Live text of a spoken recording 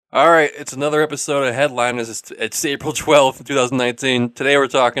All right, it's another episode of Headliners. It's April 12th, 2019. Today we're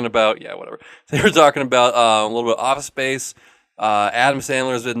talking about, whatever. Today we're talking about a little bit of Office Space. Adam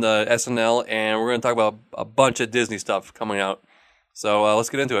Sandler's in the SNL, and we're going to talk about a bunch of Disney stuff coming out. So let's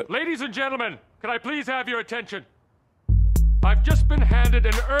get into it. Ladies and gentlemen, can I please have your attention? I've just been handed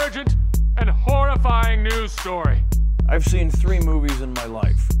an urgent and horrifying news story. I've seen 3 movies in my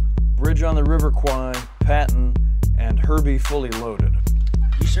life. Bridge on the River Kwai, Patton, and Herbie Fully Loaded.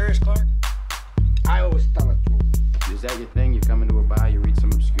 You serious, Clark? I always tell it through. Is that your thing? You come into a bar, you read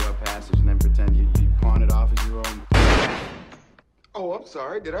some obscure passage, and then pretend you pawn it off as your own? Oh, I'm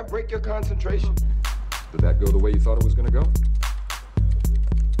sorry. Did I break your concentration? Did that go the way you thought it was going to go?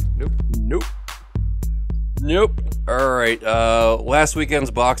 Nope. All right. Last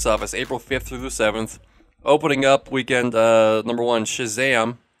weekend's box office, April 5th through the 7th. Opening up weekend, number 1,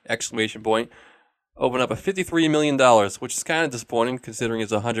 Shazam! ! Opened up at $53 million, which is kind of disappointing considering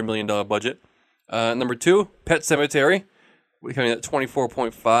it's a $100 million budget. Number 2, Pet Sematary, coming at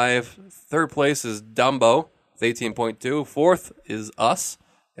 24.5. Third place is Dumbo with 18.2. Fourth is Us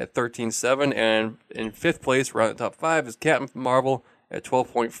at 13.7. And in fifth place, around the top 5, is Captain Marvel at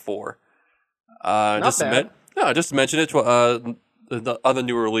 12.4. Just to mention it, the other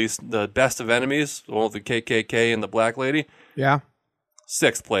new release, The Best of Enemies, the one with the KKK and the black lady. Yeah.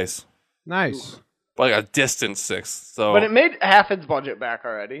 6th place. Nice. Like a distant 6th. So But it made half its budget back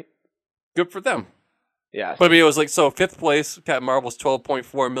already. good for them. Yeah. But I mean, it was like, so 5th place, Captain Marvel's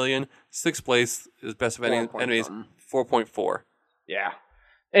 12.4 million. 6th place is Best of Enemies, 4.4. Yeah.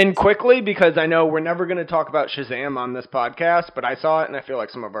 And quickly, because I know we're never going to talk about Shazam on this podcast, but I saw it, and I feel like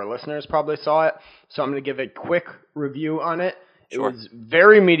some of our listeners probably saw it, so I'm going to give a quick review on it. Sure. It was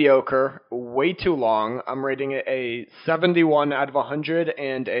very mediocre, way too long. I'm rating it a 71 out of 100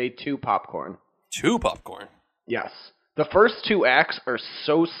 and a 2 popcorn. 2 popcorn. Yes. The first 2 acts are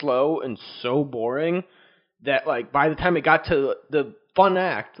so slow and so boring that, like, by the time it got to the fun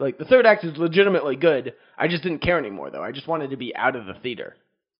act, like, the third act is legitimately good. I just didn't care anymore, though. I just wanted to be out of the theater.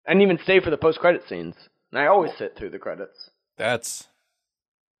 I didn't even stay for the post-credit scenes. And I always sit through the credits. That's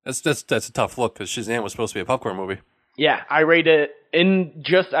a tough look, because Shazam was supposed to be a popcorn movie. Yeah, I rate it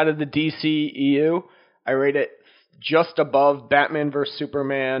just out of the DCEU. I rate it just above Batman vs.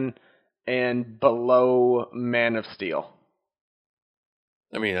 Superman and below Man of Steel.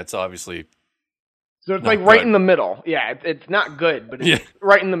 I mean, that's obviously... So it's not like right good. in the middle. Yeah, it's not good, but it's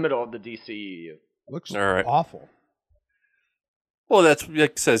right in the middle of the DCEU. Looks All right. awful. Well,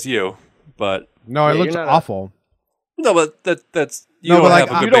 that says you, but... No, it Yeah, looks you're not awful. No, but that's... You No, don't but, like,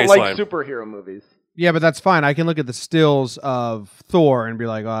 have a good You don't like baseline. superhero movies. Yeah, but that's fine. I can look at the stills of Thor and be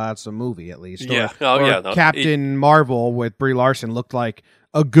like, oh, that's a movie at least. Yeah. Or Captain Marvel with Brie Larson looked like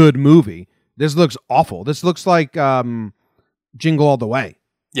a good movie. This looks awful. This looks like Jingle All the Way.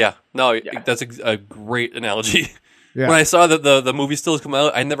 Yeah. No, that's a great analogy. Yeah. When I saw that the movie stills come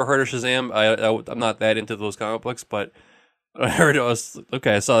out, I never heard of Shazam. I'm not that into those comic books, but when I heard it,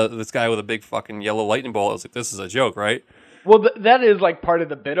 I saw this guy with a big fucking yellow lightning bolt. I was like, this is a joke, right? Well, that is like part of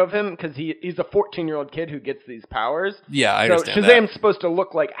the bit of him, because he's a 14-year-old kid who gets these powers. Yeah, I so understand Shazam's that. supposed to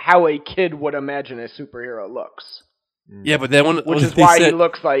look like how a kid would imagine a superhero looks. Yeah, but then Which is why he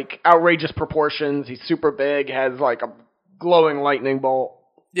looks like outrageous proportions. He's super big, has like a glowing lightning bolt.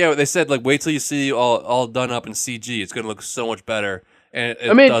 Yeah, they said, like, wait till you see all done up in CG. It's going to look so much better. And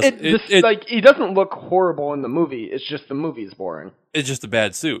he doesn't look horrible in the movie. It's just the movie's boring. It's just a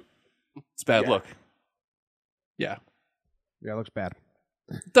bad suit. It's a bad look. Yeah. Yeah, it looks bad.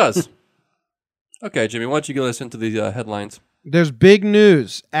 It does. Okay, Jimmy, why don't you go listen to the headlines? There's big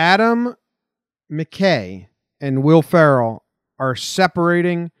news. Adam McKay and Will Ferrell are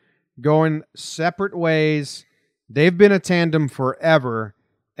separating, going separate ways. They've been a tandem forever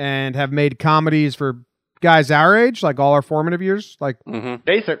and have made comedies for guys our age, like all our formative years. Like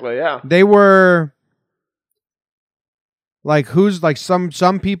Basically, yeah. they were like, who's like some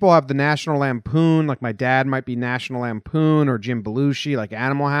people have the National Lampoon, like my dad might be National Lampoon, or Jim Belushi, like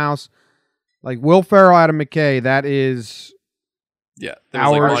Animal House. Like Will Ferrell, Adam McKay, that is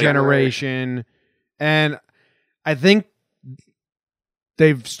our generation. And I think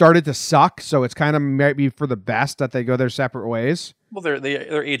they've started to suck, so it's kind of maybe for the best that they go their separate ways. Well,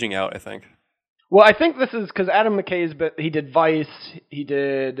 they're aging out, I think. Well, I think this is because Adam McKay's he did Vice, he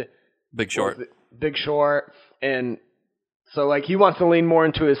did Big Short, and so like he wants to lean more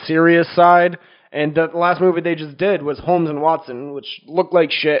into his serious side. And the last movie they just did was Holmes and Watson, which looked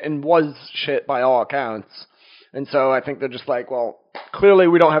like shit and was shit by all accounts. And so I think they're just like, well, clearly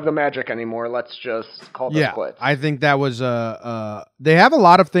we don't have the magic anymore. Let's just call this quits. I think that was they have a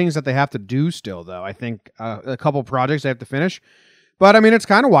lot of things that they have to do still, though. I think a couple projects they have to finish. But I mean, it's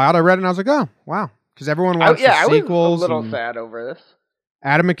kind of wild. I read it and I was like, oh, wow. Because everyone wants the I sequels. was a little and sad over this.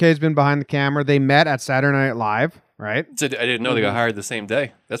 Adam McKay's been behind the camera. They met at Saturday Night Live, right? I didn't know they got hired the same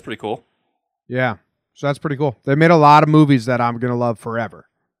day. That's pretty cool. Yeah. So that's pretty cool. They made a lot of movies that I'm going to love forever.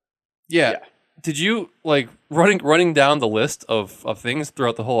 Yeah. Did you like running down the list of things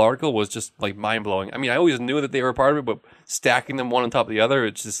throughout the whole article was just like mind blowing. I mean, I always knew that they were a part of it, but stacking them one on top of the other,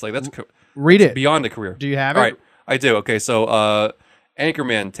 it's just like Read it. Beyond a career. Do you have All it? right, I do. Okay, so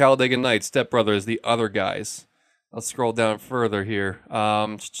Anchorman, Talladega Nights, Step Brothers, The Other Guys. Let's scroll down further here.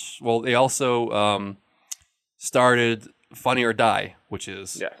 Well, they also started Funny or Die, which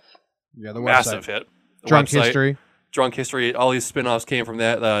is Yeah, the massive website. hit. The Drunk website. History. Drunk History. All these spin-offs came from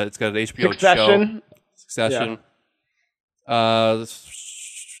that. It's got an HBO Succession. show. Succession.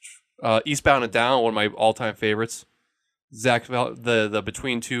 Eastbound and Down, one of my all-time favorites. The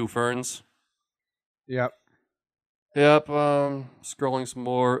Between Two Ferns. Yep. Yep. Scrolling some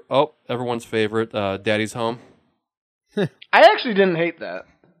more. Oh, everyone's favorite, Daddy's Home. I actually didn't hate that.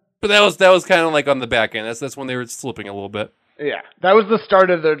 But that was kind of like on the back end. That's when they were slipping a little bit. Yeah, that was the start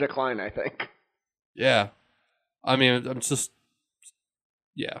of their decline, I think. Yeah. I mean, I'm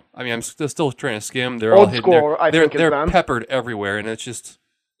still trying to skim. They're Old all hidden. school, I think, is They're them. peppered everywhere, and it's just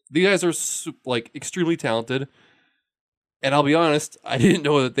these guys are like extremely talented. And I'll be honest, I didn't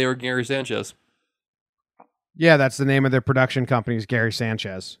know that they were Gary Sanchez. Yeah, that's the name of their production company is Gary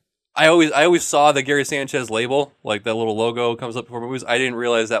Sanchez. I always saw the Gary Sanchez label, like that little logo comes up before movies. I didn't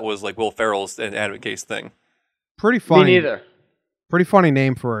realize that was like Will Ferrell's and Adam McKay's thing. Pretty funny. Me neither. Pretty funny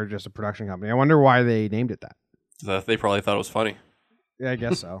name for just a production company. I wonder why they named it that. They probably thought it was funny. Yeah, I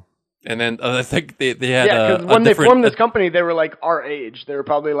guess so. And then I think they had because when they formed this company, they were like our age. They were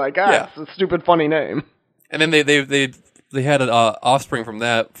probably like, it's a stupid, funny name. And then they had an offspring from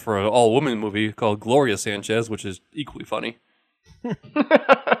that for an all-woman movie called Gloria Sanchez, which is equally funny.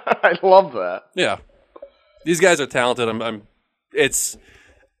 I love that. Yeah, these guys are talented. It's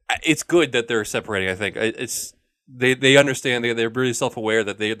good that they're separating. I think they understand. They're really self-aware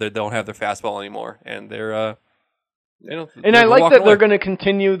that they don't have their fastball anymore, and they're And I like that they're going to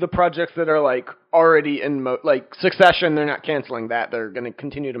continue the projects that are like already in like Succession. They're not canceling that. They're going to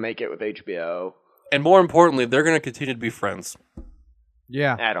continue to make it with HBO. And more importantly, they're going to continue to be friends.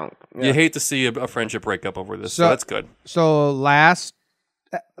 Yeah. I don't. Yeah. You hate to see a friendship break up over this, so that's good. So last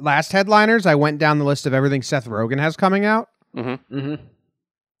headliners, I went down the list of everything Seth Rogen has coming out. Mm-hmm. Mm-hmm.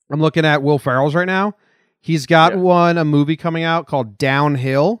 I'm looking at Will Ferrell's right now. He's got a movie coming out called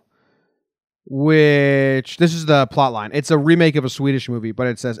Downhill, which this is the plot line. It's a remake of a Swedish movie, but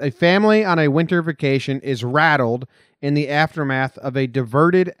it says a family on a winter vacation is rattled in the aftermath of a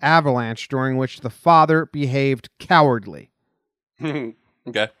diverted avalanche during which the father behaved cowardly.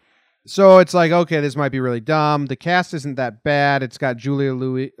 Okay. So it's like, okay, this might be really dumb. The cast isn't that bad. It's got Julia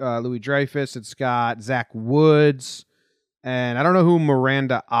Louis-Dreyfus. It's got Zach Woods. And I don't know who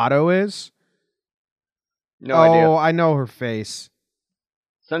Miranda Otto is. No idea. Oh, I know her face.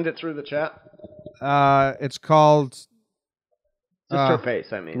 Send it through the chat. It's called... Just her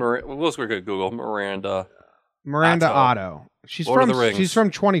face, I mean. We'll just go to Google. Miranda Otto. She's Lord of the Rings. She's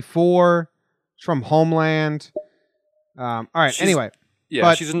from 24. She's from Homeland. All right. Anyway,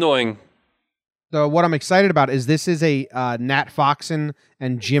 yeah, she's annoying. So what I'm excited about is this is a Nat Faxon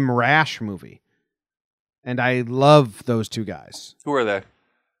and Jim Rash movie, and I love those two guys. Who are they?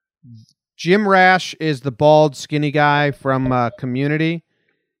 Jim Rash is the bald, skinny guy from Community.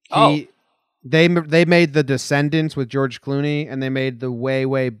 They made The Descendants with George Clooney, and they made The Way,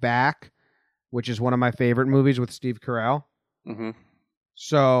 Way Back, which is one of my favorite movies with Steve Carell. Mm-hmm.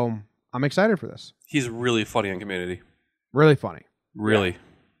 So I'm excited for this. He's really funny in Community. Really funny. Really. Yeah.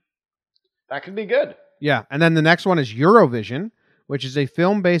 That could be good. Yeah. And then the next one is Eurovision, which is a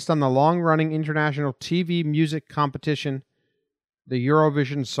film based on the long-running international TV music competition, the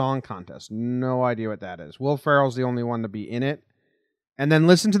Eurovision Song Contest. No idea what that is. Will Ferrell's the only one to be in it. And then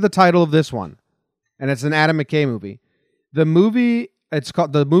listen to the title of this one. And it's an Adam McKay movie. The movie is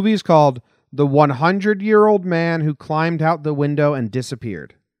called The 100-Year-Old Man Who Climbed Out the Window and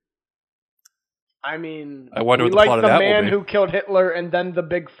Disappeared. I mean, I wonder what the like plot of the that will man be. who killed Hitler and then the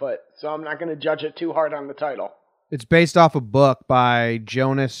Bigfoot, so I'm not going to judge it too hard on the title. It's based off a book by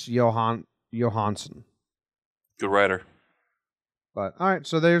Jonas Johansson. Good writer. But all right,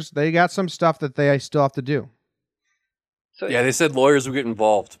 so they got some stuff that they still have to do. So, Yeah, they said lawyers would get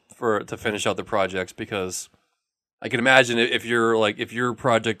involved to finish out the projects because I can imagine if your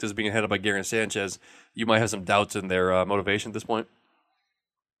project is being headed by Gary Sanchez, you might have some doubts in their motivation at this point.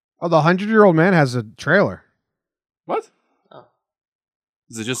 Oh, the 100-Year-Old Man has a trailer. What? Oh.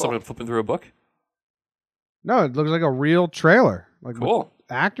 Is it just someone flipping through a book? No, it looks like a real trailer. like Cool.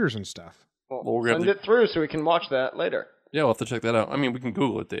 with actors and stuff. Well, Well, we're gonna send do- it through so we can watch that later. Yeah, we'll have to check that out. I mean, we can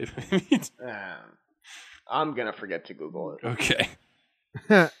Google it, Dave. I'm gonna forget to Google it. Okay.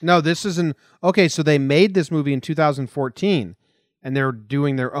 No, this isn't. Okay, so they made this movie in 2014, and they're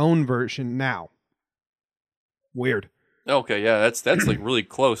doing their own version now. Weird. Okay, yeah, that's like really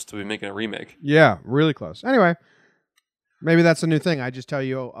close to making a remake. Yeah, really close. Anyway, maybe that's a new thing. I just tell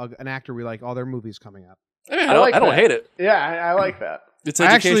you an actor we like all their movies coming up. I mean, I like I don't that. hate it. Yeah, I like that. It's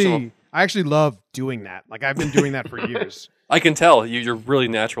I educational. actually love doing that. Like I've been doing that for years. I can tell you're really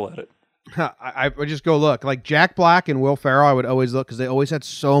natural at it. I would just go look. Like Jack Black and Will Ferrell, I would always look because they always had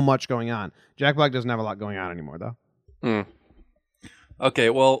so much going on. Jack Black doesn't have a lot going on anymore, though. Okay,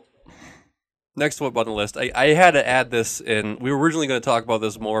 well, next one on the list. I had to add this in. We were originally going to talk about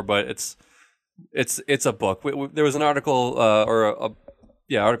this more, but it's a book. There was an article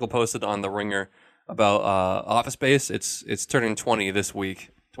article posted on The Ringer about Office Space. It's turning 20 this week.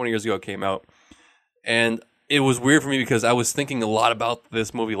 20 years ago it came out. And it was weird for me because I was thinking a lot about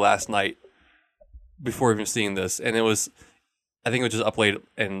this movie last night before even seeing this. And I think it was just up late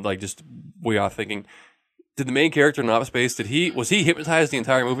and like just way off thinking, did the main character in Office Space, was he hypnotized the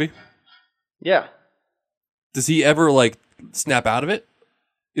entire movie? Yeah. Does he ever like snap out of it?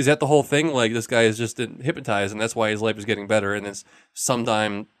 Is that the whole thing? Like this guy is just hypnotized, and that's why his life is getting better. And then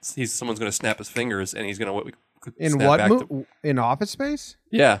sometime someone's going to snap his fingers, and he's going to In what in Office Space?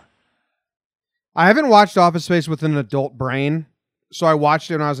 Yeah, I haven't watched Office Space with an adult brain, so I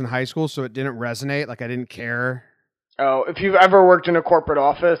watched it when I was in high school, so it didn't resonate. Like I didn't care. Oh, if you've ever worked in a corporate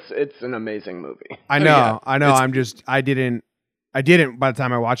office, it's an amazing movie. I know. I didn't by the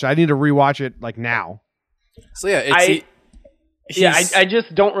time I watched it. I need to rewatch it like now. So yeah, I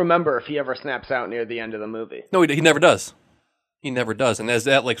just don't remember if he ever snaps out near the end of the movie. No, he never does. He never does. And is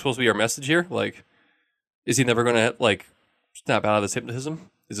that like supposed to be our message here? Like, is he never going to like snap out of this hypnotism?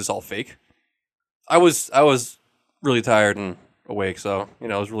 Is this all fake? I was really tired and awake, so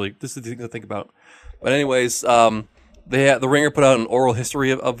this is the thing to think about. But anyways, The Ringer put out an oral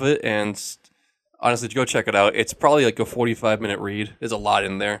history of it, and honestly, go check it out. It's probably like a 45-minute read. There's a lot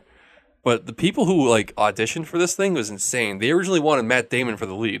in there. But the people who like auditioned for this thing was insane. They originally wanted Matt Damon for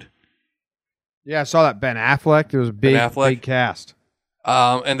the lead. Yeah, I saw that Ben Affleck. There was a big cast.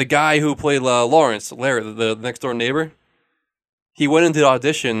 And the guy who played Lawrence, Larry, the next door neighbor, he went into the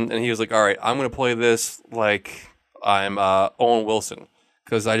audition and he was like, "All right, I'm going to play this like I'm Owen Wilson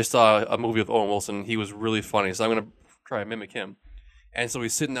because I just saw a movie with Owen Wilson. He was really funny, so I'm going to try and mimic him." And so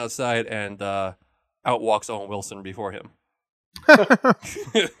he's sitting outside, and out walks Owen Wilson before him.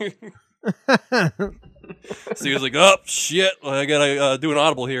 So he was like, "Oh shit, I gotta do an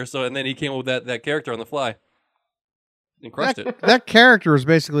audible here." So and then he came up with that character on the fly and crushed it. That character is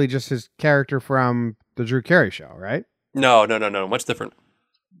basically just his character from the Drew Carey Show, right? No, much different.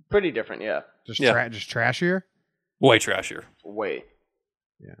 Pretty different, yeah. Just trashier. Way trashier. Way.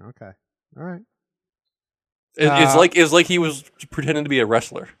 Yeah. Okay. All right. It's like he was pretending to be a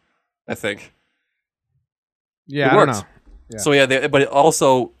wrestler, I think. Yeah, it I worked. don't know. Yeah. So yeah, but it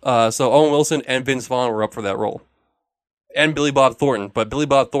also, so Owen Wilson and Vince Vaughn were up for that role, and Billy Bob Thornton. But Billy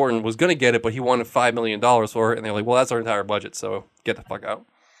Bob Thornton was going to get it, but he wanted $5 million for it, and they're like, "Well, that's our entire budget, so get the fuck out."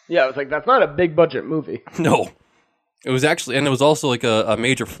 Yeah, I was like, that's not a big budget movie. No, it was actually, and it was also like a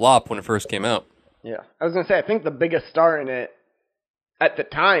major flop when it first came out. Yeah, I was going to say, I think the biggest star in it at the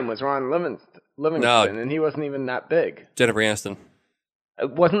time was Ron Livingston, and he wasn't even that big. Jennifer Aniston.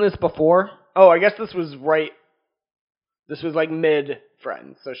 Wasn't this before? Oh, I guess this was right. This was like mid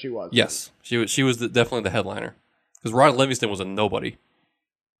Friends, so she was. Yes, she was definitely the headliner because Ron Livingston was a nobody.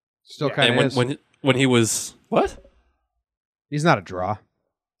 Still kind of is. When he was what? He's not a draw.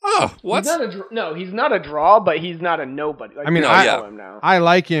 Oh, what? He's not a draw, but he's not a nobody. Like, I mean, I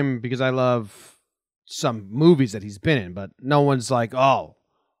like him because I love some movies that he's been in, but no one's like, oh,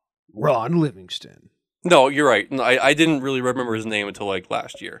 Ron Livingston. No, you're right. No, I didn't really remember his name until like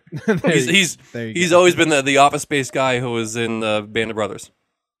last year. He's go. always been the Office Space guy who was in Band of Brothers.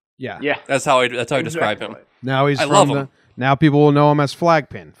 Yeah, That's how I describe him. Now I love him. Now people will know him as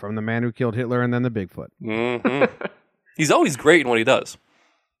Flagpin from The Man Who Killed Hitler and then the Bigfoot. Mm-hmm. He's always great in what he does.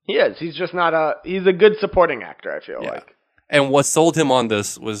 He is. He's just not he's a good supporting actor, I feel like. And what sold him on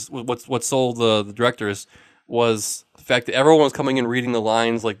this was what sold the directors was the fact that everyone was coming in reading the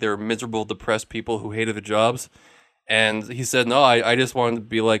lines like they're miserable, depressed people who hated their jobs. And he said, "No, I just wanted to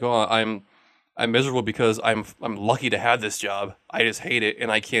be like, oh, I'm miserable because I'm lucky to have this job. I just hate it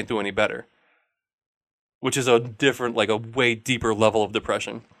and I can't do any better." Which is a different, like a way deeper level of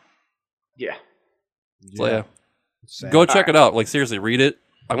depression. Yeah. So yeah. Go check it out. Like seriously, read it.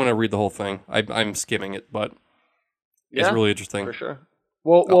 I'm gonna read the whole thing. I'm skimming it, but is really interesting. For sure.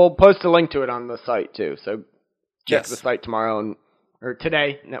 We'll post a link to it on the site too. So check the site tomorrow or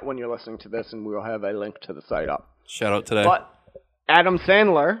today, not when you're listening to this, and we'll have a link to the site up. Shout out today. But Adam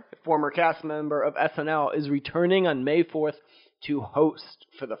Sandler, former cast member of SNL, is returning on May 4th to host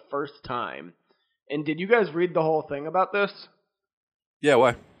for the first time. And did you guys read the whole thing about this? Yeah,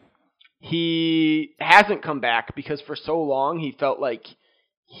 why? He hasn't come back because for so long he felt like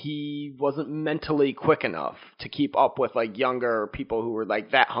he wasn't mentally quick enough to keep up with like younger people who were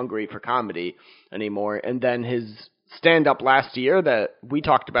like that hungry for comedy anymore. And then his stand-up last year that we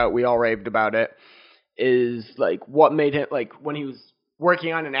talked about, we all raved about it, is like what made him, like when he was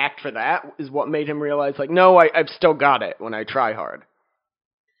working on an act for that, is what made him realize like, no, I've still got it when I try hard.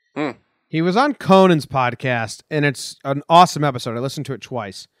 He was on Conan's podcast, and it's an awesome episode. I listened to it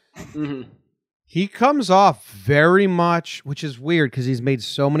twice. Mm-hmm. He comes off very much, which is weird because he's made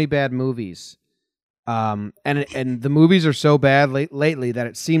so many bad movies. And the movies are so bad lately that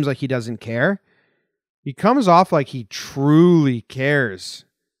it seems like he doesn't care. He comes off like he truly cares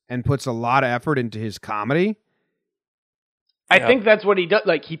and puts a lot of effort into his comedy. I think that's what he does.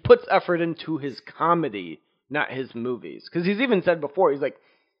 Like, he puts effort into his comedy, not his movies. Because he's even said before, he's like,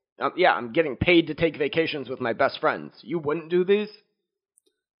 I'm getting paid to take vacations with my best friends. You wouldn't do these?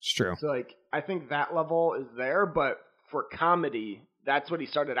 It's true. So, like, I think that level is there, but for comedy, that's what he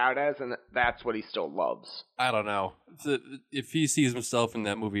started out as, and that's what he still loves. I don't know. If he sees himself in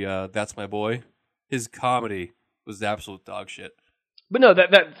that movie, That's My Boy, his comedy was absolute dog shit. But no,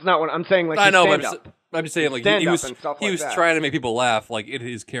 that's not what I'm saying. Like, I know, but I'm just saying, like, he was that. trying to make people laugh, like, in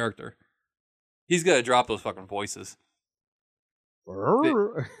his character. He's got to drop those fucking voices. They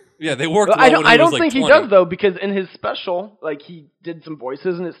worked well when he was, I don't like, think 20. he does, though, because in his special, like, he did some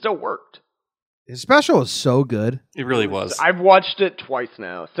voices, and it still worked. His special was so good. It really was. I've watched it twice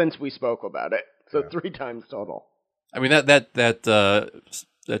now, since we spoke about it. So 3 times total. I mean,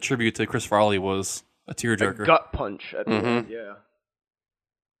 that tribute to Chris Farley was a tearjerker. A gut punch at the end, yeah.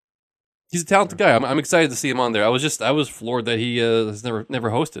 He's a talented guy. I'm excited to see him on there. I was floored that he has never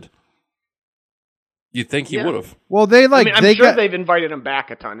hosted. You'd think he would have. Well, I'm sure they've invited him back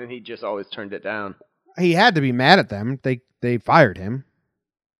a ton, and he just always turned it down. He had to be mad at them. They fired him.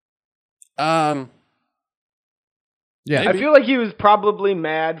 Yeah. I feel like he was probably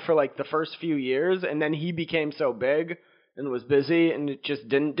mad for like the first few years, and then he became so big and was busy, and it just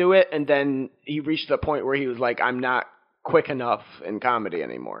didn't do it. And then he reached the point where he was like, "I'm not quick enough in comedy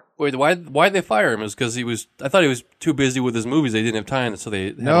anymore." Wait, why'd they fire him? Is because I thought he was too busy with his movies. They didn't have time, so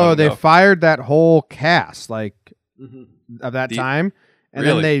they fired that whole cast of that time, and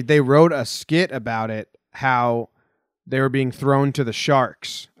then they wrote a skit about it, how they were being thrown to the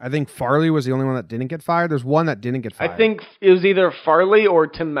sharks. I think Farley was the only one that didn't get fired. There's one that didn't get fired. I think it was either Farley or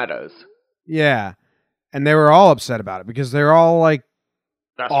Tim Meadows. Yeah, and they were all upset about it because they're all like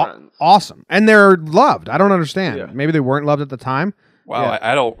awesome, and they're loved. I don't understand. Yeah. Maybe they weren't loved at the time. Wow, yeah.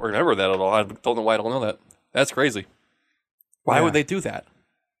 I don't remember that at all. I don't know why I don't know that. That's crazy. Why would they do that?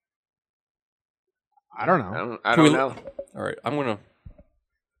 I don't know. I don't know. All right, I'm gonna.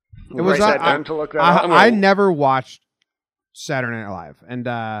 It was time to look that up. I never watched Saturday Night Live, and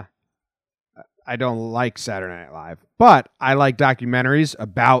I don't like Saturday Night Live, but I like documentaries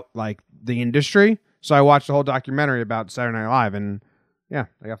about like the industry. So I watched the whole documentary about Saturday Night Live, and yeah,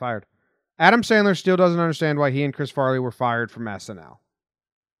 they got fired. Adam Sandler still doesn't understand why he and Chris Farley were fired from SNL.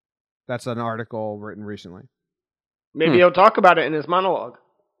 That's an article written recently. Maybe he'll talk about it in his monologue.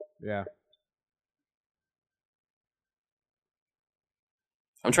 Yeah.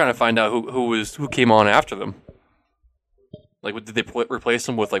 I'm trying to find out who came on after them. Like, did they replace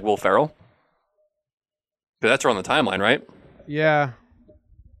him with like Will Ferrell? Because that's on the timeline, right? Yeah.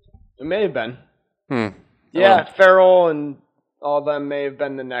 It may have been. Yeah, Ferrell and all of them may have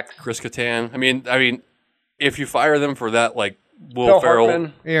been the next. Chris Kattan. I mean, if you fire them for that, like Will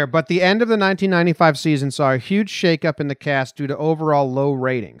Ferrell. Yeah, but the end of the 1995 season saw a huge shakeup in the cast due to overall low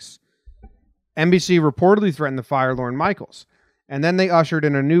ratings. NBC reportedly threatened to fire Lorne Michaels. And then they ushered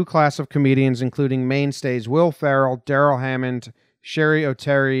in a new class of comedians, including mainstays Will Ferrell, Daryl Hammond, Sherry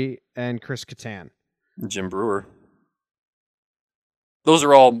O'Terry, and Chris Kattan. Jim Brewer. Those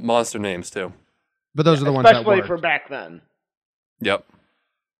are all monster names, too. But those are the ones that worked. Especially for back then. Yep.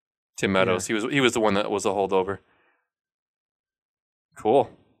 Tim Meadows. Yeah. He was the one that was a holdover. Cool.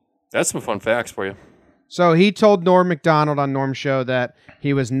 That's some fun facts for you. So he told Norm Macdonald on Norm's show that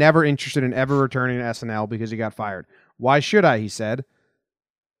he was never interested in ever returning to SNL because he got fired. Why should I? He said.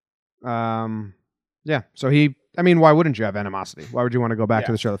 Yeah. So why wouldn't you have animosity? Why would you want to go back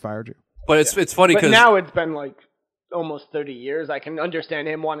to the show that fired you? But it's funny because now it's been like almost 30 years. I can understand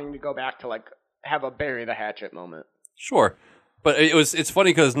him wanting to go back to like have a bury the hatchet moment. Sure, but it's funny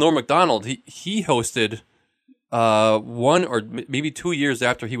because Norm Macdonald he hosted 1 or maybe 2 years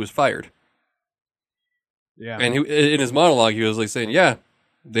after he was fired. Yeah. And in his monologue, he was like saying, "Yeah,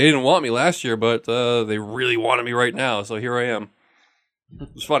 they didn't want me last year, but they really wanted me right now, so here I am."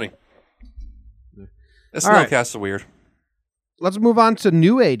 It's funny. SNL casts are weird. Let's move on to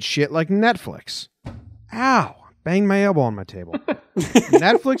new age shit like Netflix. Ow! Banged my elbow on my table.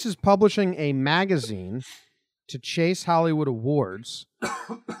 Netflix is publishing a magazine to chase Hollywood awards.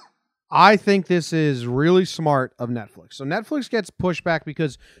 I think this is really smart of Netflix. So Netflix gets pushed back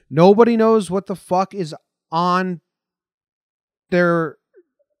because nobody knows what the fuck is on their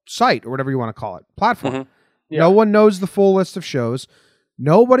site or whatever you want to call it, platform. Mm-hmm. Yeah. No one knows the full list of shows.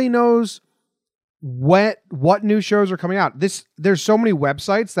 Nobody knows what new shows are coming out. There's so many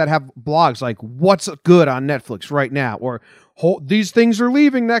websites that have blogs like what's good on Netflix right now, or these things are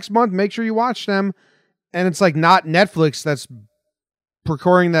leaving next month, make sure you watch them. And it's like not Netflix that's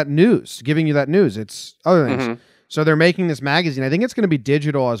procuring that news, giving you that news. It's other things. Mm-hmm. So they're making this magazine. I think it's going to be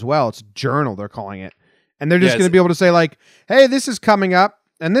digital as well. It's journal, they're calling it. And they're just going to be able to say like, hey, this is coming up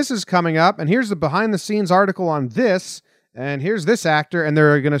and this is coming up. And here's the behind the scenes article on this. And here's this actor. And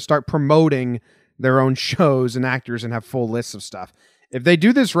they're going to start promoting their own shows and actors and have full lists of stuff. If they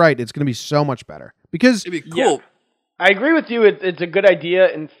do this right, it's going to be so much better because it'd be cool. Yeah. I agree with you. It's a good idea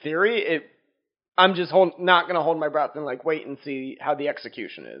in theory. I'm just not going to hold my breath and like wait and see how the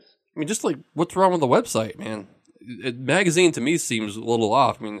execution is. I mean, just like what's wrong with the website, man? Magazine to me seems a little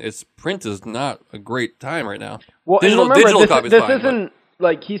off. I mean, its print is not a great time right now. Well, digital copy's this fine, isn't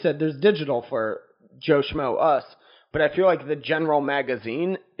like he said. There's digital for Joe Schmo, us, but I feel like the general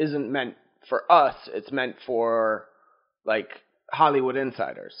magazine isn't meant for us. It's meant for like Hollywood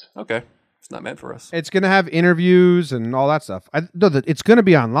insiders. Okay, it's not meant for us. it's going to have interviews and all that stuff. It's going to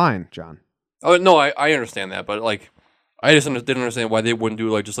be online, John. Oh no, I understand that, but like, I just didn't understand why they wouldn't do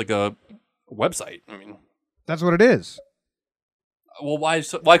like just like a website. I mean, That's what it is. well, why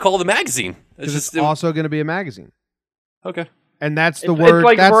call it a magazine? Because it's also going to be a magazine. Okay. And that's the It's word.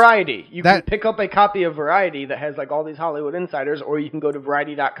 like that's, Variety. You can pick up a copy of Variety that has like all these Hollywood insiders, or you can go to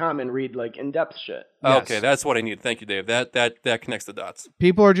Variety.com and read like in-depth shit. Yes. Okay, that's what I need. Thank you, Dave. That connects the dots.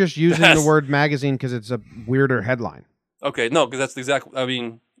 People are just using Yes. the word magazine because it's a weirder headline. Okay, no, because that's the exact. I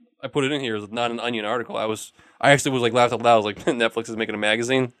mean, I put it in here as not an Onion article. I actually was like laughed out loud. I was like, Netflix is making a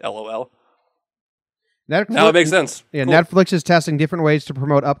magazine. LOL. Now it makes sense. Yeah, Cool. Netflix is testing different ways to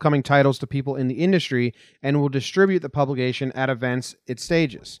promote upcoming titles to people in the industry and will distribute the publication at events it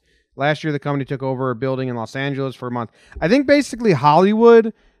stages. Last year, the company took over a building in Los Angeles for a month. I think basically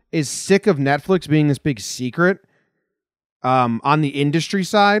Hollywood is sick of Netflix being this big secret on the industry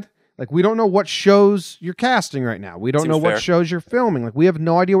side. Like, we don't know what shows you're casting right now. We don't Seems know fair. what shows you're filming. Like, we have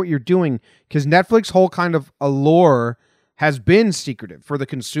no idea what you're doing because Netflix whole kind of allure has been secretive for the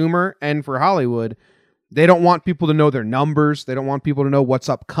consumer and for Hollywood. They don't want people to know their numbers. They don't want people to know what's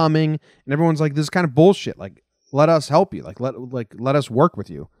upcoming. And everyone's like, this is kind of bullshit. Like, let us help you. Let us work with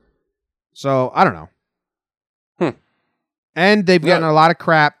you. So, I don't know. And they've gotten a lot of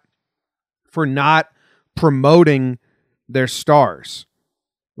crap for not promoting their stars.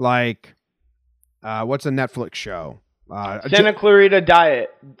 Like, what's a Netflix show? Santa Clarita Diet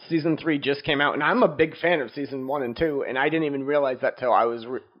season 3 just came out, and I'm a big fan of season 1 and 2, and I didn't even realize that till I was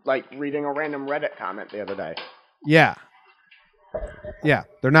reading a random Reddit comment the other day. Yeah,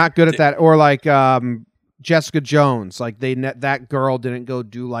 they're not good at that. Or like Jessica Jones, like that girl didn't go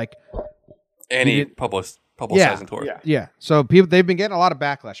do like Any publicizing tour. Yeah. So they've been getting a lot of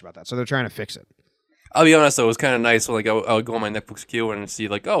backlash about that, so they're trying to fix it. I'll be honest though, it was kind of nice when I would go on my Netflix queue and see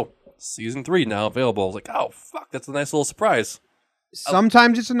like, oh, season 3 now available. I was like, oh fuck, that's a nice little surprise.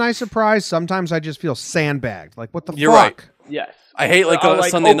 Sometimes it's a nice surprise. Sometimes I just feel sandbagged. Like, what the You're fuck? right. Yes. I hate like I'll, a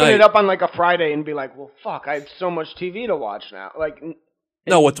Sunday night. Open it up on like a Friday and be like, well, fuck, I have so much TV to watch now. Like,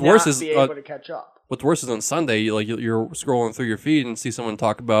 No, what's worse is be able to catch up. What's worse is on Sunday, you're scrolling through your feed and see someone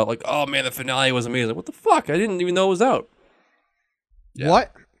talk about like, oh man, the finale was amazing. What the fuck? I didn't even know it was out. Yeah.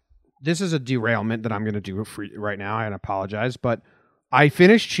 What? This is a derailment that I'm going to do right now. I apologize, but I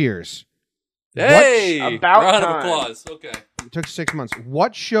finished Cheers. Hey, About round time. of applause. Okay. It took 6 months.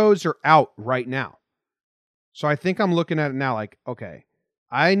 What shows are out right now? So I think I'm looking at it now like, okay,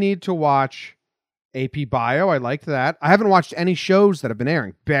 I need to watch AP Bio. I liked that. I haven't watched any shows that have been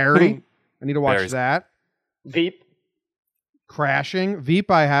airing. Barry. I need to watch Barry's- that. Veep. Crashing. Veep.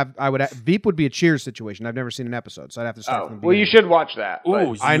 Veep would be a Cheers situation. I've never seen an episode, so I'd have to start Oh, from the well, you beginning. should watch that. but-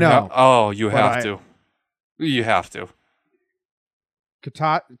 Ooh, I know. You But have to. You have to.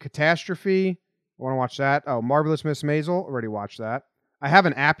 Catastrophe. I want to watch that. Oh, Marvelous Miss Maisel. Already watched that. I have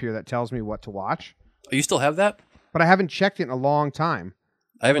an app here that tells me what to watch. Oh, you still have that? but I haven't checked it in a long time.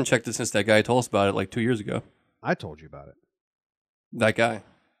 I haven't checked it since that guy told us about it like 2 years ago. I told you about That guy.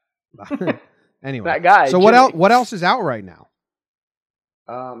 it. Anyway, That guy, So what Jimmy. else? What else is out right now?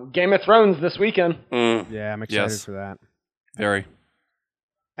 Game of Thrones this weekend. Yeah, I'm excited Yes. for that. Very.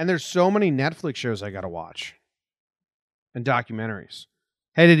 And there's so many Netflix shows I got to watch and documentaries.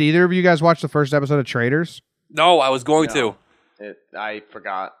 Hey, did either of you guys watch the first episode of Traitors? No, I was going to. I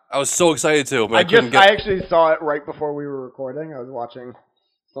forgot. I was so excited to, but I couldn't I get. actually saw it right before we were recording. I was watching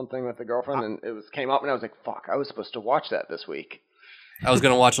something with a girlfriend, and it came up, and I was like, "Fuck! I was supposed to watch that this week." I was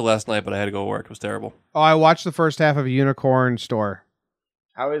going to watch it last night, but I had to go to work. It was terrible. Oh, I watched the first half of Unicorn Store.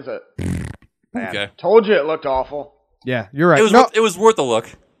 How is it? Man, Okay. told you it looked awful. Yeah, you're right. It was worth a look.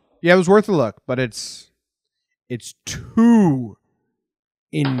 Yeah, it was worth a look, but it's too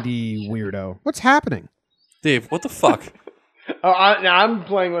indie weirdo. What's happening? Dave, what the fuck? Now I'm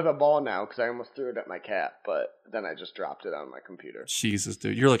playing with a ball now because I almost threw it at my cat, but then I just dropped it on my computer. Jesus,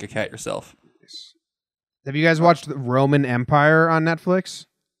 dude. You're like a cat yourself. Have you guys watched the Roman Empire on Netflix?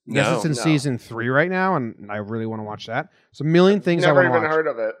 Yes, No. it's in No. season 3 right now, and I really want to watch that. There's a million things I Never want to even watch. heard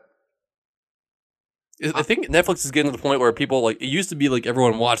of it. I think Netflix is getting to the point where people, like, it used to be like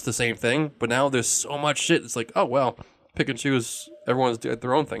everyone watched the same thing, but now there's so much shit. It's like, oh, well, pick and choose. Everyone's doing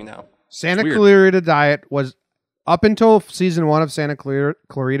their own thing now. Santa weird. Clarita Diet was up until season 1 of Santa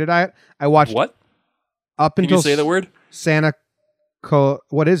Clarita Diet. I watched What? up Can until you say the word?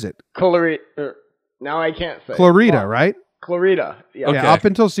 What is it? Now I can't say. Clarita, Fuck. right? Clarita. Yeah. Okay. Yeah, up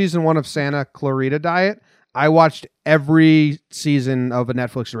until season 1 of Santa Clarita Diet, I watched every season of a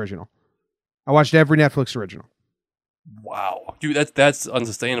Netflix original. I watched every Netflix original. Wow. Dude, that's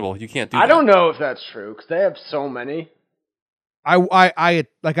unsustainable. You can't do that. I don't know if that's true because they have so many. I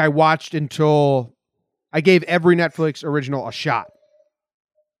watched until I gave every Netflix original a shot.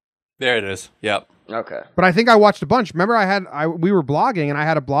 There it is. Yep. Okay. But I think I watched a bunch. Remember, we were blogging, and I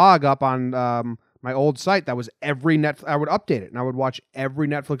had a blog up on my old site that was every I would update it, and I would watch every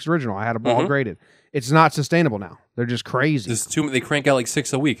Netflix original. I had them all graded. It's not sustainable now. They're just crazy. There's too many. They crank out like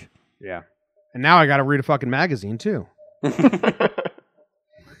 6 a week. Yeah. And now I got to read a fucking magazine too.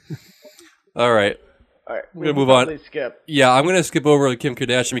 All right. All right. We're gonna move on. Please skip. Yeah, I'm going to skip over Kim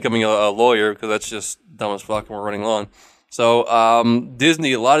Kardashian becoming a lawyer because that's just dumb as fuck and we're running long. So,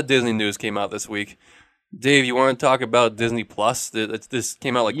 Disney, a lot of Disney news came out this week. Dave, you want to talk about Disney Plus? This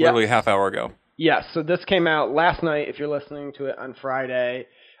came out like literally a half hour ago. Yes, so this came out last night. If you're listening to it on Friday,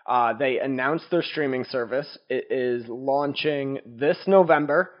 they announced their streaming service. It is launching this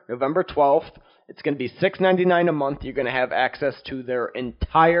November 12th. It's going to be $6.99 a month. You're going to have access to their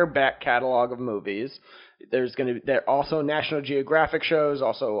entire back catalog of movies. There are also National Geographic shows,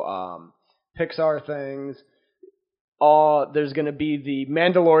 also Pixar things. There's going to be the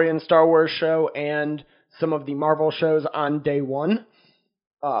Mandalorian Star Wars show and some of the Marvel shows on day one.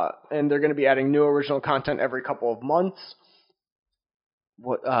 And they're going to be adding new original content every couple of months.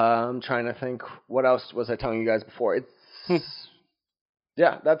 I'm trying to think. What else was I telling you guys before?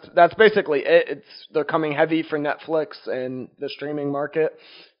 Yeah, that's basically it. They're coming heavy for Netflix and the streaming market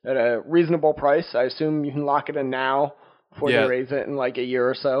at a reasonable price. I assume you can lock it in now before they raise it in like a year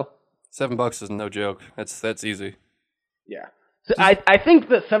or so. $7 is no joke. That's easy. Yeah. So I think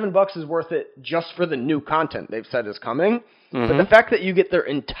that $7 is worth it just for the new content they've said is coming. But the fact that you get their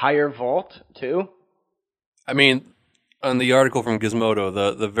entire vault too. I mean, on the article from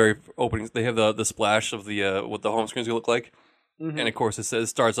Gizmodo, the very opening, they have the splash of the what the home screen's gonna look like, and of course it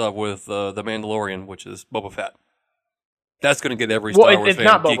starts off with the Mandalorian, which is Boba Fett. That's gonna get every Star Wars it's fan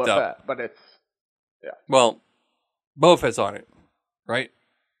not geeked Boba up. Fett, but it's Well, Boba Fett's on it, right?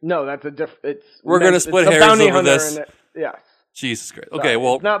 no, that's a different. It's We're gonna split it's a hairs bounty over hunter this. and yes. Jesus Christ. Sorry, Okay,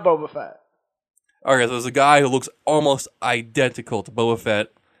 well, it's not Boba Fett. okay, so there's a guy who looks almost identical to Boba Fett,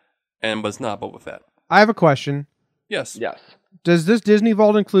 but it's not Boba Fett. I have a question. Yes. Yes. Does this Disney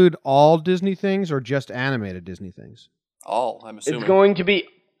Vault include all Disney things or just animated Disney things? All, I'm assuming. It's going to be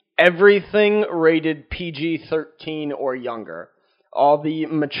everything rated PG-13 or younger. All the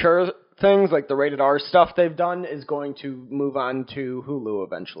mature things, like the rated R stuff they've done, is going to move on to Hulu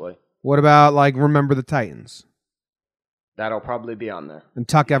eventually. What about like Remember the Titans That'll probably be on there. and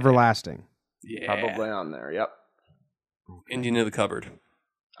Tuck Everlasting? Yeah. Probably on there. Yep. Indian in the cupboard.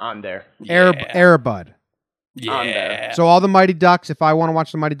 On there. Airbud. Yeah. On there. So all the Mighty Ducks, if I want to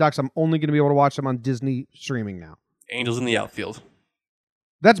watch the Mighty Ducks, I'm only going to be able to watch them on Disney streaming now. Angels in the outfield.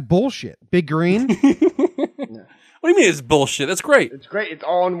 That's bullshit. Big Green, What do you mean it's bullshit? That's great. It's great. It's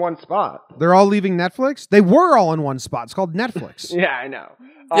all in one spot. they're all leaving Netflix. They were all in one spot. It's called Netflix. Yeah, I know.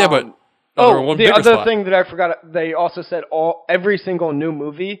 Yeah, but they're in one the bigger other spot. thing that I forgot, they also said every single new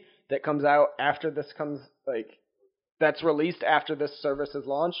movie that comes out after this comes, like, that's released after this service is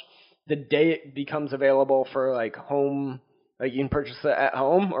launched, the day it becomes available for like home, like you can purchase it at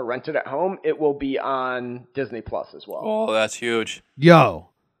home or rent it at home, it will be on Disney Plus as well. Oh, that's huge. Yo,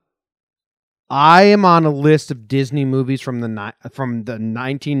 I am on a list of Disney movies from the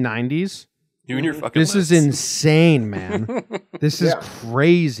 1990s. You and your fucking This is lists. insane, man. This is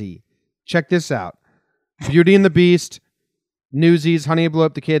crazy. Check this out. Beauty and the Beast, Newsies, Honey, I Blew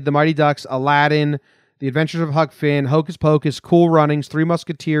Up the Kid, The Mighty Ducks, Aladdin, The Adventures of Huck Finn, Hocus Pocus, Cool Runnings, Three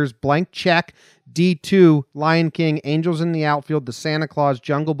Musketeers, Blank Check, D2, Lion King, Angels in the Outfield, The Santa Claus,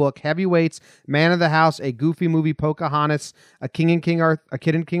 Jungle Book, Heavyweights, Man of the House, A Goofy Movie, Pocahontas, A Kid in King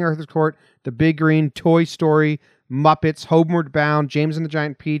Arthur's Court, The Big Green, Toy Story, Muppets, Homeward Bound, James and the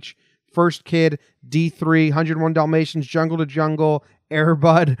Giant Peach, First Kid, D3, 101 Dalmatians, Jungle to Jungle, Air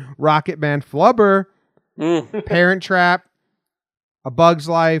Bud, Rocket Man, Flubber, Parent Trap, A Bug's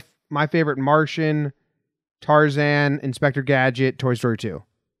Life, My Favorite Martian, Tarzan, Inspector Gadget, Toy Story 2.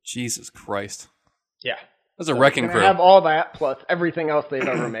 Jesus Christ. Yeah. That's a wrecking They crew. have all that plus everything else they've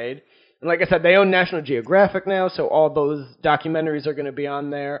ever made. And like I said, they own National Geographic now, so all those documentaries are going to be on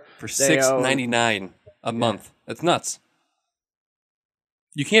there. For They own- $6.99 a month. That's nuts.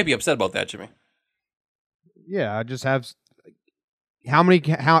 You can't be upset about that, Jimmy. Yeah, I just have how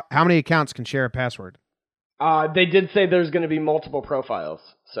many accounts can share a password? They did say there's going to be multiple profiles,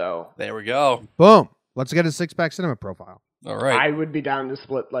 so There we go. Boom. Let's get a Six Pack Cinema profile. All right. I would be down to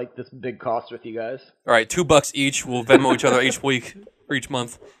split like this big cost with you guys. All right, $2 each. We'll Venmo each other each week or each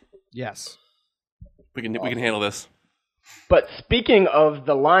month. Yes. We can handle this. But speaking of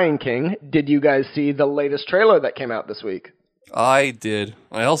The Lion King, did you guys see the latest trailer that came out this week? I did.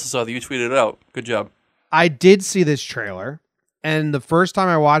 I also saw that you tweeted it out. Good job. I did see this trailer, and the first time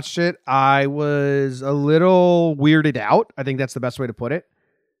I watched it, I was a little weirded out. I think that's the best way to put it.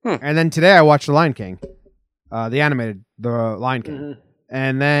 And then today I watched The Lion King, The Lion King.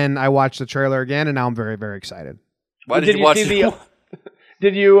 And then I watched the trailer again, and now I'm very, very excited. Why did you watch see it?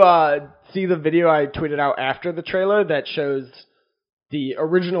 Did you see the video I tweeted out after the trailer that shows the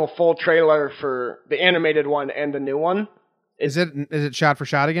original full trailer for the animated one and the new one? Is it shot for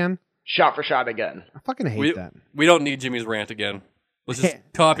shot again? Shot for shot again. I fucking hate that. We don't need Jimmy's rant again. Let's just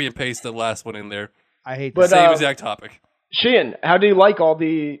copy and paste the last one in there. I hate But, that. Same exact topic. Sheehan, how do you like all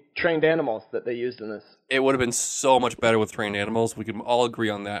the trained animals that they used in this? It would have been so much better with trained animals. We can all agree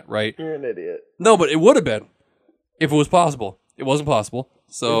on that, right? You're an idiot. No, but it would have been if it was possible. It wasn't possible.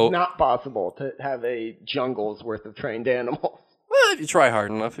 So It's not possible to have a jungle's worth of trained animals. well, if you try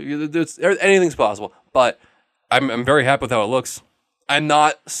hard enough, anything's possible. But I'm very happy with how it looks. I'm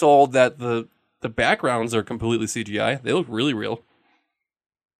not sold that the backgrounds are completely CGI. They look really real.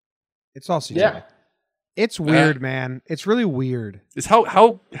 It's all CGI. Yeah. It's weird, man. It's really weird. It's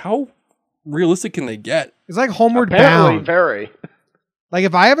how realistic can they get? It's like Homeward Apparently Bound. very. Like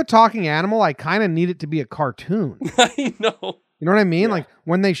if I have a talking animal, I kind of need it to be a cartoon. I know. You know what I mean? Like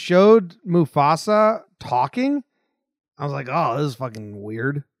when they showed Mufasa talking, I was like, "Oh, this is fucking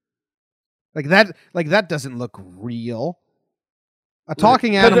weird." Like that doesn't look real. A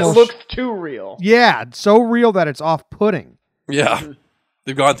talking Because animal it looks too real. yeah, it's so real that it's off-putting. Yeah,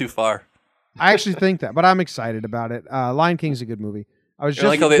 they've gone too far. I actually think that, but I'm excited about it. Lion King's a good movie. I was You just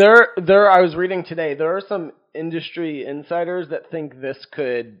like how they- I was reading today, there are some industry insiders that think this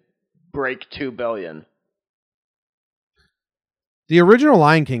could break 2 billion. the original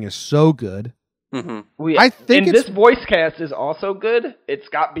Lion King is so good. Mm-hmm. I think and it's- this voice cast is also good. It's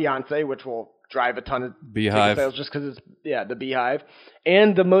got Beyonce, which will drive a ton of Beehive. ticket sales just because it's the Beehive.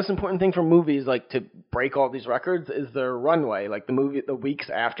 And the most important thing for movies, like to break all these records, is their runway. Like the weeks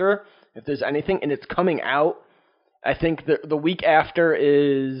after, if there's anything, and it's coming out. I think the week after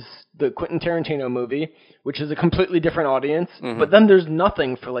is the Quentin Tarantino movie, which is a completely different audience. But then there's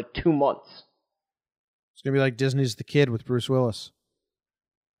nothing for like 2 months. It's gonna be like Disney's The Kid with Bruce Willis.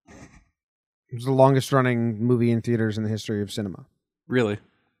 It was the longest running movie in theaters in the history of cinema. Really?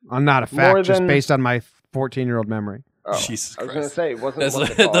 I'm not a More fact, just than- based on my 14-year-old memory. Oh, Jesus I was going to Christ. say, what's That's-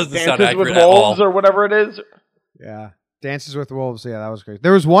 it that called? doesn't sound Dances with accurate at Wolves all. or whatever it is. Yeah. Dances with Wolves. Yeah, that was great.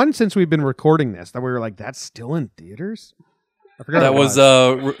 There was one since we've been recording this that we were like, that's still in theaters? I forgot. That what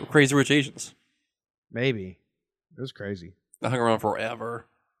it was Crazy Rich Asians. Maybe. It was crazy. That hung around forever.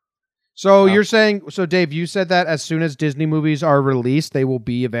 So you're saying, so Dave, you said that as soon as Disney movies are released, they will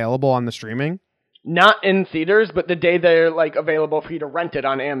be available on the streaming? Not in theaters, but the day they're like available for you to rent it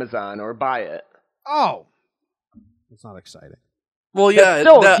on Amazon or buy it. Oh. That's not exciting. Well, yeah.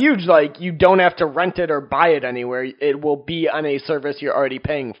 Still that- huge. Like you don't have to rent it or buy it anywhere. It will be on a service you're already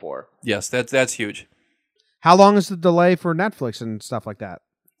paying for. Yes, that's huge. How long is the delay for Netflix and stuff like that?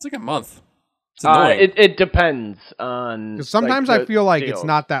 It's like a month. It's annoying. It depends on. Because sometimes like, I feel like it's deals.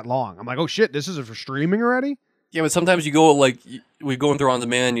 not that long. I'm like, oh shit, this is for streaming already? Yeah, but sometimes you go we go through on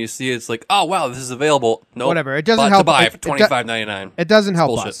demand and you see it's like, oh wow, this is available. No, Whatever. It doesn't help. to buy It- for it do- $25.99. It doesn't help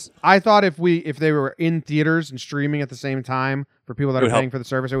bullshit. us. I thought if they were in theaters and streaming at the same time for people that It are would paying help. for the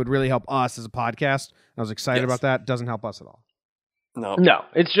service, it would really help us as a podcast. I was excited Yes. about that. Doesn't help us at all. No. No,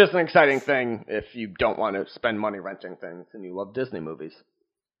 it's just an exciting thing if you don't want to spend money renting things and you love Disney movies.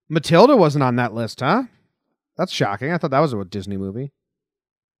 Matilda wasn't on that list, huh? That's shocking. I thought that was a Disney movie.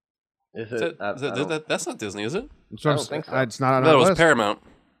 Is Is it? it- that's not Disney, is it? That's what I I'm don't think saying. so. It's not on No, that it was list. Paramount.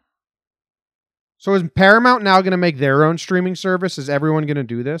 So is Paramount now going to make their own streaming service? Is everyone going to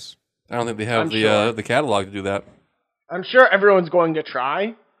do this? I don't think they have I'm sure. the catalog to do that. I'm sure everyone's going to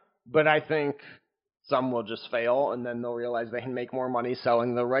try, but I think some will just fail, and then they'll realize they can make more money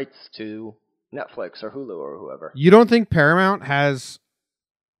selling the rights to Netflix or Hulu or whoever. You don't think Paramount has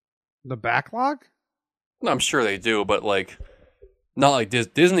the backlog? No, I'm sure they do, but like, not like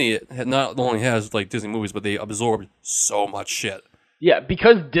Disney. Not only has like Disney movies, but they absorb so much shit. Yeah,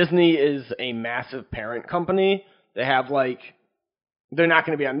 because Disney is a massive parent company, they have they're not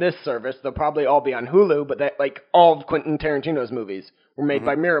going to be on this service. They'll probably all be on Hulu, but that all of Quentin Tarantino's movies were made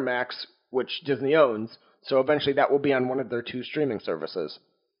by Miramax, which Disney owns. So eventually that will be on one of their 2 streaming services.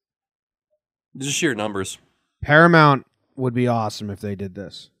 Just sheer numbers. Paramount would be awesome if they did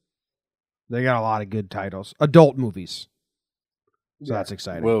this. They got a lot of good titles. Adult movies. So that's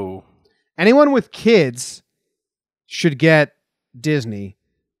exciting. Whoa. Anyone with kids should get Disney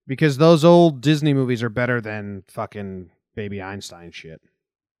because those old Disney movies are better than fucking Baby Einstein shit.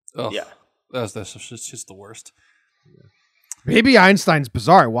 Ugh. Yeah. That's just the worst. Baby Einstein's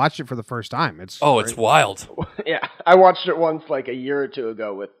bizarre. I watched it for the first time. It's It's wild. Yeah, I watched it once a year or two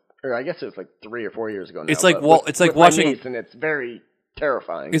ago or I guess it was 3 or 4 years ago now. It's like but it's like with my watching. niece, and it's very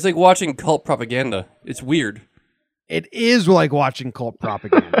terrifying. It's like watching cult propaganda. It's weird. It is like watching cult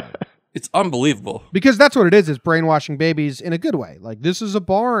propaganda. It's unbelievable. Because that's what it is brainwashing babies in a good way. Like, this is a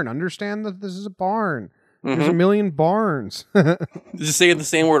barn. Understand that this is a barn. There's a million barns. Just saying the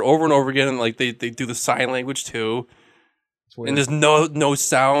same word over and over again, and like they do the sign language too. And there's no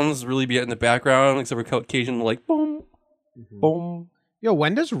sounds really be in the background except for occasional like boom, boom. Yo,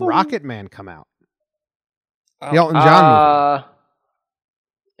 when does Rocket Man come out? Oh. The Elton John movie.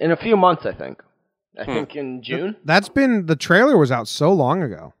 In a few months, I think. I think in June. The trailer was out so long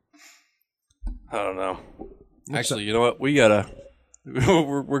ago. I don't know. Actually, you know what? We gotta.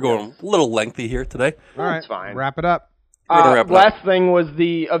 We're going a little lengthy here today. All right, That's fine. wrap it up. We're gonna wrap it up. Last thing was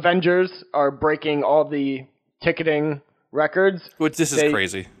the Avengers are breaking all the ticketing records. Which this is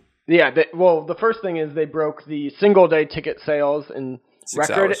crazy. Yeah, the first thing is they broke the single-day ticket sales in 6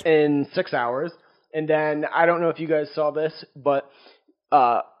 record hours. in 6 hours. And then, I don't know if you guys saw this, but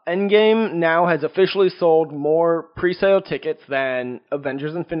Endgame now has officially sold more pre-sale tickets than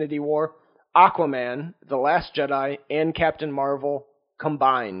Avengers Infinity War, Aquaman, The Last Jedi, and Captain Marvel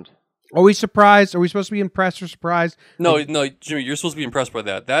combined. Are we surprised? Are we supposed to be impressed or surprised? No, Jimmy, you're supposed to be impressed by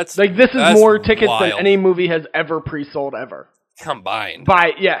that. That's This is that's more tickets wild. than any movie has ever pre-sold ever. Combined. They've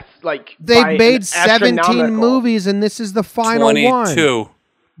by made an 17 astronomical- movies, and this is the final 22. one.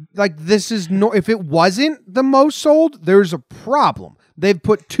 Like, this is if it wasn't the most sold, there's a problem. They've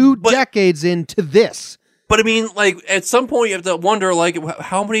put 2 decades into this. But I mean, like, at some point you have to wonder, like,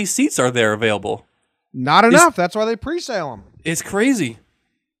 how many seats are there available? Not enough. That's why they pre-sale them. It's crazy.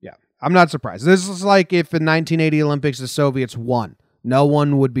 Yeah, I'm not surprised. This is like if in 1980 Olympics the Soviets won. No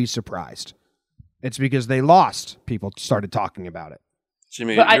one would be surprised. It's because they lost. People started talking about it.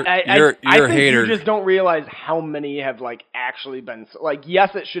 Jimmy, But you're I a think hater. you just don't realize how many have actually been yes,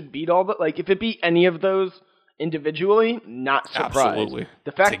 it should beat all the if it beat any of those individually, not surprised. Absolutely.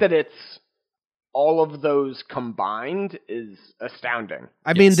 The fact that it's all of those combined is astounding.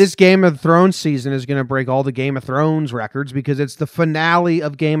 I mean, this Game of Thrones season is going to break all the Game of Thrones records because it's the finale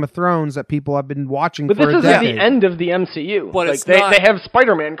of Game of Thrones that people have been watching But for this a is decade. the end of the MCU. But it's they not- they have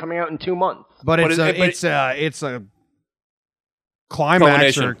Spider-Man coming out in 2 months. But it's a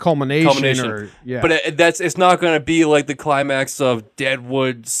climax or culmination. Or, yeah. But it's not going to be like the climax of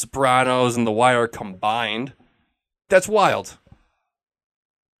Deadwood, Sopranos, and The Wire combined. That's wild.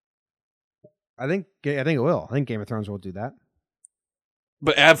 I think it will. I think Game of Thrones will do that.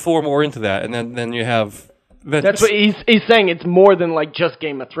 But add 4 more into that, and then you have. That's what he's saying. It's more than just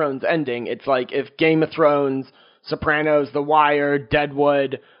Game of Thrones ending. It's like if Game of Thrones, Sopranos, The Wire,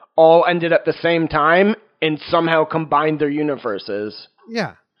 Deadwood all ended at the same time and somehow combined their universes.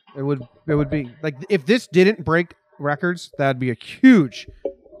 Yeah, it would be like if this didn't break records, that'd be a huge,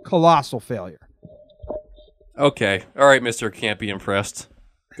 colossal failure. Okay, all right, Mister. Can't be impressed.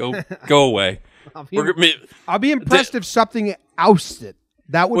 Go away. I'll be impressed if something ousted.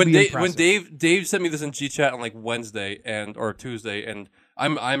 That would be impressive. When Dave sent me this in G-Chat on like Wednesday or Tuesday, and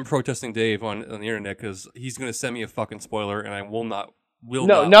I'm protesting Dave on the internet because he's going to send me a fucking spoiler, and I will not.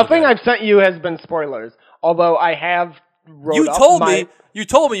 Nothing I've sent you has been spoilers. Although I have wrote You up told my... me. You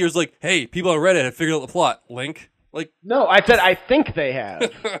told me you was like, hey, people on Reddit have figured out the plot. Link. Like No, I said I think they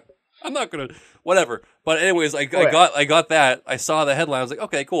have. I'm not gonna whatever. But anyways, I got that. I saw the headline. I was like,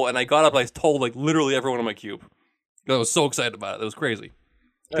 okay, cool. And I got up. I told like literally everyone in my cube. I was so excited about it. It was crazy.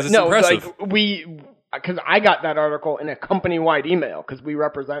 Because it's impressive. Because I got that article in a company-wide email because we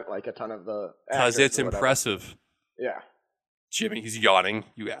represent like a ton of the. Because it's impressive. Yeah. Jimmy, he's yawning.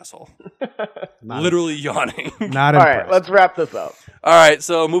 You asshole. Literally yawning. Not All impressed. right, let's wrap this up. All right,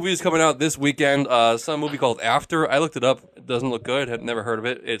 so movies coming out this weekend. Some movie called After. I looked it up. It doesn't look good. I've never heard of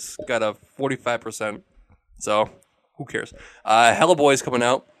it. It's got a 45%. So who cares? Hellboy's coming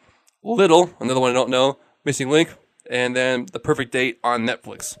out. Little, another one I don't know. Missing Link, and then The Perfect Date on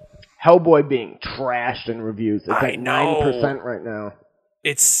Netflix. Hellboy being trashed in reviews. It's I at know. 9% right now.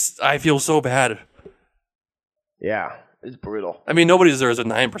 I feel so bad. Yeah, it's brutal. I mean, nobody deserves a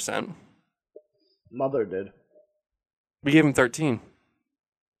 9%. Mother did. We gave him 13.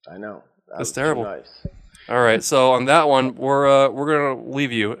 I know. That's terrible. Nice. All right, so on that one, we're gonna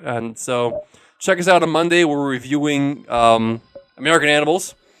leave you, and so check us out on Monday. We're reviewing American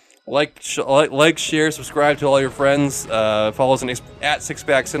Animals. Like, share, subscribe to all your friends. Follow us at Six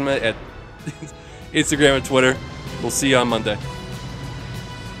Pack Cinema at Instagram and Twitter. We'll see you on Monday.